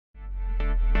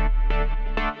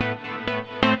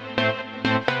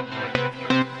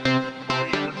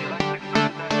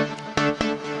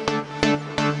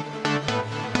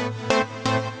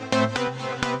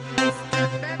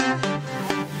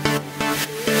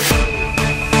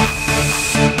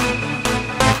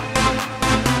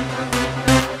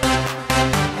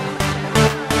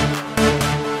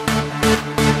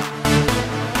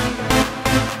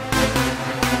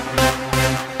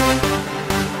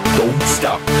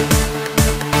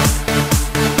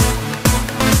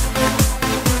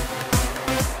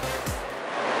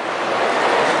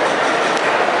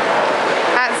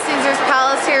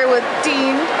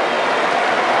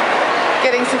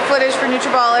footage for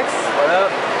Nutrabolics. What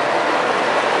up?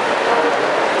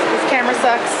 This camera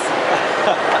sucks.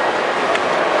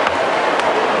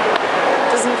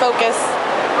 Doesn't focus.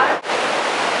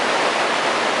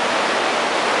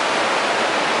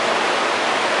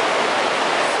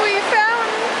 Sweet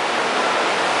fountain.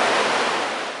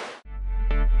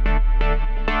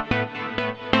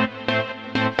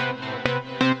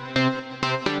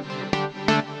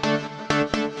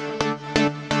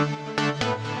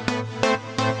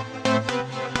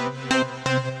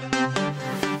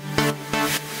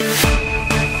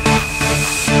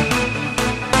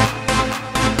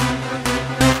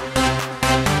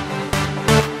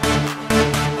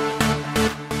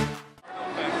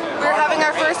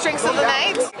 Drinks of the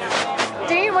night.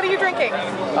 Dean, what are you drinking?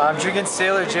 I'm drinking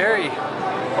Sailor Jerry.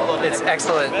 It's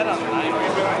excellent.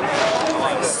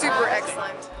 Super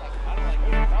excellent.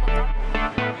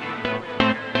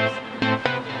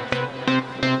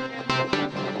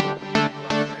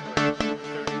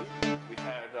 We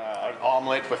had an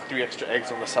omelet with 3 extra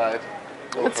eggs on the side.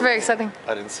 That's very exciting.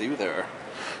 I didn't see you there.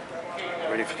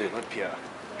 Ready for the Olympia.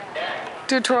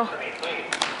 Do a twirl.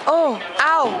 Oh,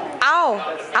 ow,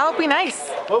 ow, ow, be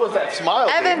nice. What was that smile?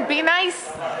 Evan, be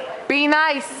nice. Be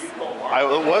nice. It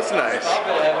was nice.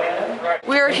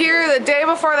 We are here the day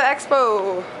before the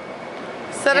expo.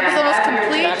 Setup is almost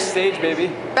complete. Backstage, baby.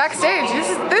 Backstage.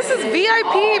 This is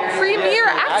VIP premier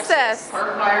access.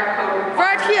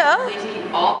 Right here.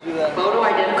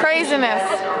 Craziness.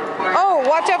 Oh,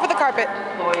 watch out for the carpet.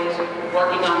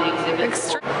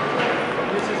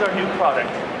 This is our new product,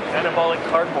 anabolic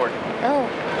cardboard. Oh.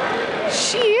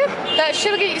 Shit. That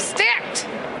shit'll get you stacked.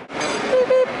 Beep,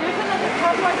 beep.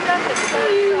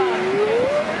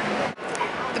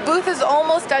 The booth is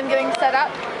almost done getting set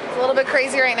up. It's a little bit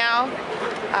crazy right now,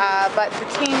 but the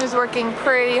team is working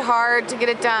pretty hard to get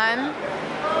it done.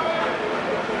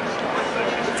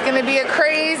 It's gonna be a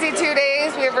crazy 2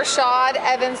 days. We have Rashad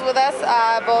Evans with us,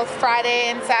 both Friday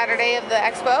and Saturday of the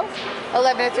expo,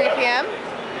 11 to 3 p.m.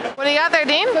 What do you got there,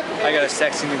 Dean? I got a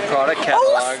sexy new product catalog.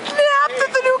 Oh, snap!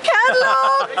 That's the new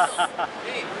catalogs!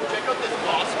 Hey, check out this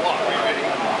boss walk. Are you ready?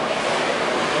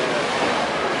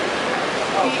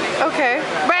 Okay.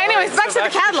 But anyways, back to the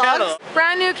catalogs.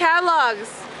 Brand new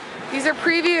catalogs. These are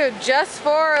previewed just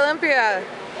for Olympia.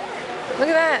 Look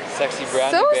at that. Sexy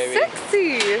brand So new, baby.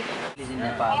 sexy.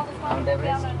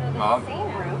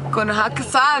 Going to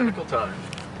Hakkasan.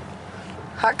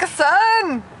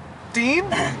 Hakkasan. Dean.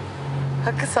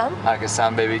 Hakkasan.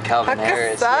 Hakkasan, baby. Calvin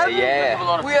Harris. Hakkasan.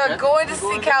 Yeah. We are going to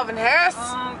see Calvin Harris.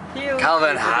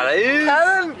 Calvin Harris.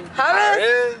 Calvin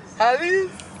Harris.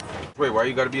 Harris. Wait, why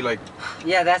you gotta be like...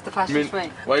 Yeah, that's the fastest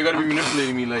way. Why you gotta be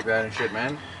manipulating me like that and shit,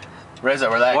 man? Reza,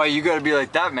 relax. Why you gotta be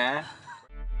like that, man?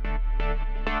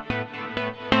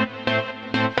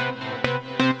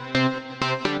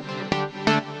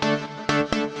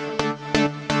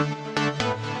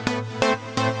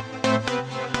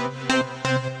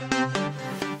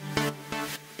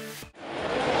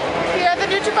 Here at the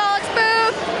Nutrabolics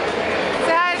booth.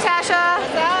 Say hi to Tasha.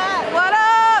 What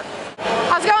up?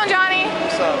 How's it going, Johnny?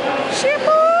 What's up?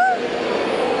 Sheepoo.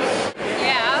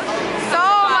 Yeah. So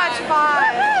much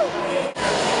fun.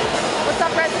 What's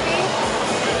up, Recipe?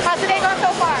 How's the day going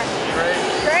so far? Great.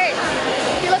 Great.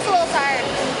 He looks a little tired.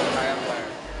 I am tired.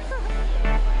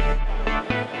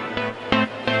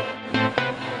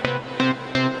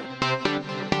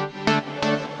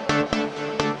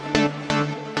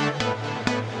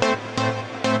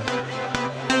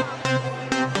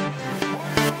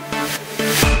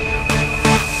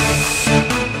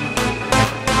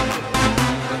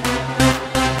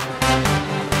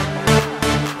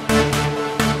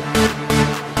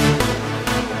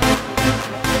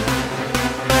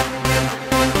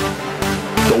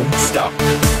 Don't stop.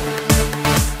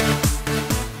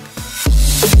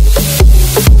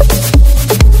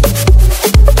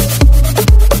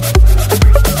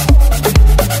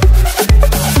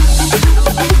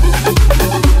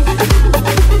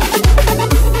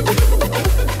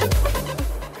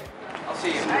 I'll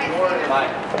see you. Bye.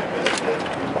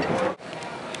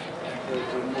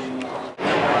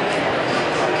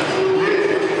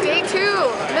 Day 2,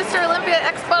 Mr. Olympia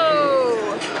Expo.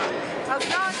 How's it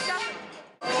going, Jeff?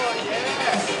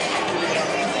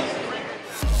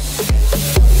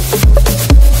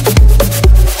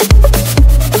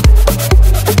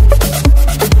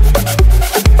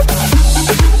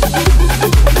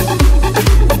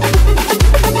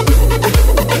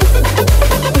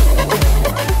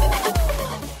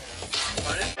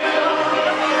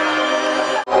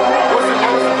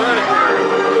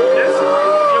 This,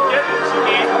 you'll get to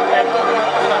eat and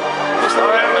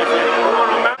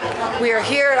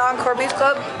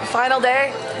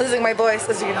losing my voice,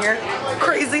 as you can hear.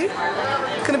 Crazy.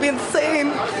 It's gonna be insane.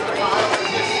 I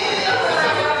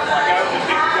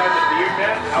got the beard,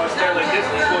 man. I was there like this,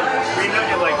 going screaming,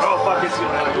 you're like, oh fuck, it's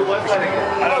who was that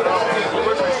again? I don't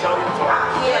know.